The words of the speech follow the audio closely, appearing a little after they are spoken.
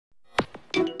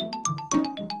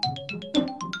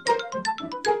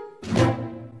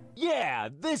Yeah,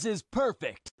 this is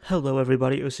perfect. Hello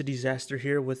everybody, OC Disaster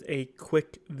here with a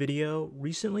quick video.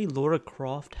 Recently, Lara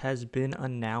Croft has been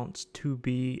announced to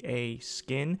be a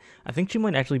skin. I think she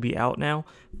might actually be out now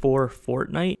for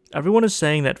Fortnite. Everyone is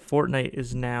saying that Fortnite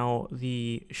is now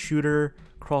the shooter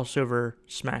crossover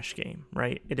Smash game,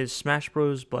 right? It is Smash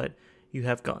Bros, but you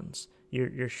have guns.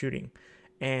 You're shooting.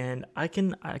 And I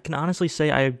can honestly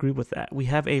say I agree with that. We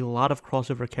have a lot of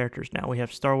crossover characters now. We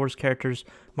have Star Wars characters,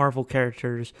 Marvel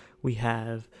characters, we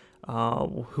have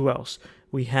who else?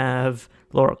 We have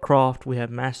Lara Croft, we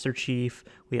have Master Chief,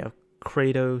 we have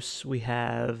Kratos, we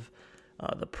have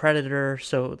the Predator.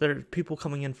 So there are people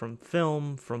coming in from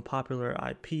film, from popular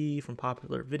IP, from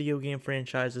popular video game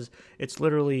franchises. It's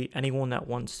literally anyone that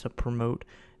wants to promote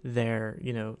their,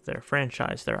 their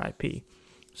franchise, their IP.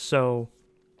 So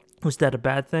was that a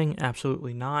bad thing?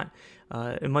 Absolutely not.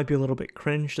 It might be a little bit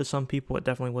cringe to some people. It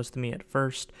definitely was to me at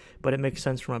first, but it makes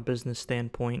sense from a business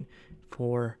standpoint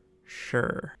for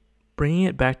sure. Bringing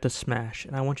it back to Smash,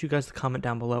 and I want you guys to comment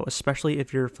down below, especially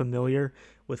if you're familiar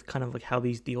with kind of like how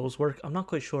these deals work. I'm not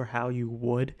quite sure how you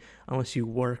would unless you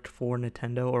worked for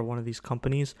Nintendo or one of these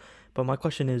companies, but my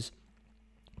question is,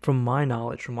 from my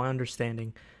knowledge, from my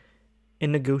understanding,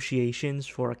 in negotiations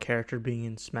for a character being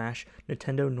in Smash,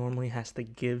 Nintendo normally has to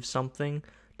give something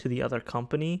to the other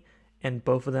company, and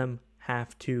both of them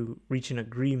have to reach an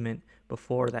agreement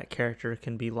before that character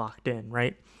can be locked in,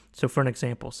 right? So for an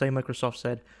example, say Microsoft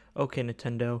said, okay,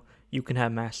 Nintendo, you can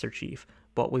have Master Chief,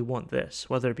 but we want this,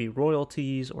 whether it be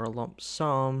royalties or a lump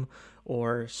sum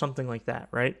or something like that,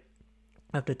 right?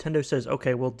 If Nintendo says,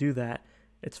 okay, we'll do that,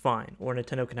 it's fine. Or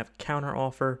Nintendo can have a counter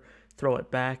offer, throw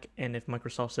it back, and if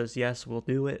Microsoft says yes, we'll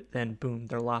do it, then boom,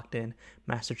 they're locked in.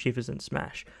 Master Chief is in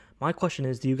Smash. My question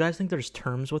is, do you guys think there's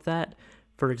terms with that?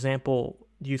 For example,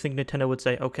 do you think Nintendo would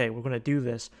say, okay, we're going to do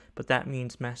this, but that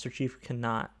means Master Chief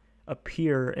cannot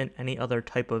appear in any other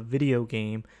type of video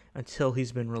game until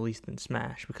he's been released in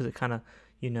Smash, because it kind of,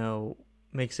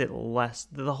 makes it less.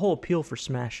 The whole appeal for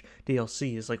Smash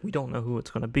DLC is like, we don't know who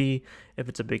it's going to be. If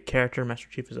it's a big character, Master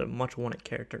Chief is a much wanted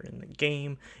character in the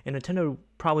game, and Nintendo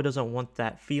probably doesn't want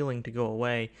that feeling to go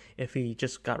away if he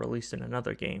just got released in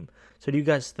another game. So do you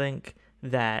guys think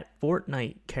that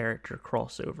Fortnite character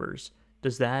crossovers,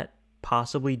 does that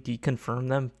possibly deconfirm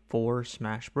them for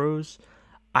Smash Bros?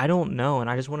 I don't know, and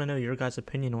I just want to know your guys'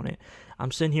 opinion on it.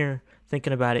 I'm sitting here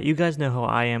thinking about it. You guys know how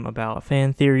I am about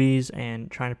fan theories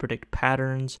and trying to predict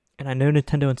patterns, and I know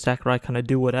Nintendo and Sakurai kind of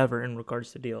do whatever in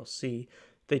regards to DLC.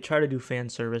 They try to do fan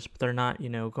service, but they're not,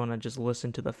 going to just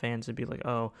listen to the fans and be like,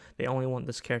 oh, they only want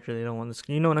this character, they don't want this,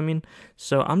 you know what I mean?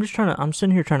 So I'm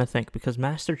sitting here trying to think, because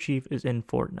Master Chief is in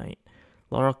Fortnite.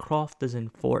 Lara Croft is in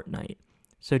Fortnite.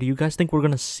 So do you guys think we're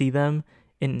going to see them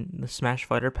in the Smash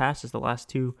Fighter Pass as the last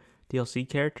two DLC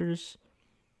characters?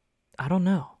 I don't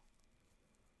know.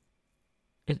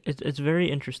 It's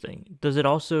very interesting. Does it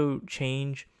also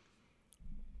change?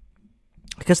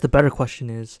 I guess the better question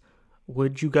is,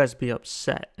 would you guys be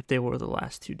upset if they were the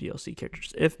last two DLC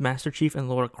characters? If Master Chief and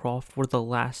Lara Croft were the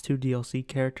last two DLC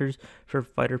characters for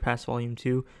Fighter Pass Volume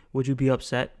 2, would you be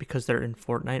upset because they're in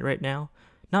Fortnite right now?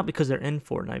 Not because they're in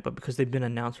Fortnite, but because they've been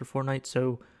announced for Fortnite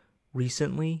so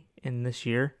recently in this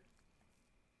year.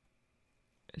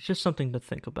 It's just something to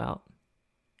think about.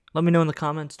 Let me know in the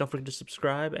comments. Don't forget to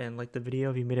subscribe and like the video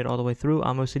if you made it all the way through.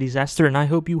 I'm OC Disaster, and I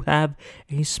hope you have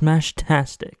a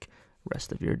smash-tastic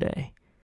rest of your day.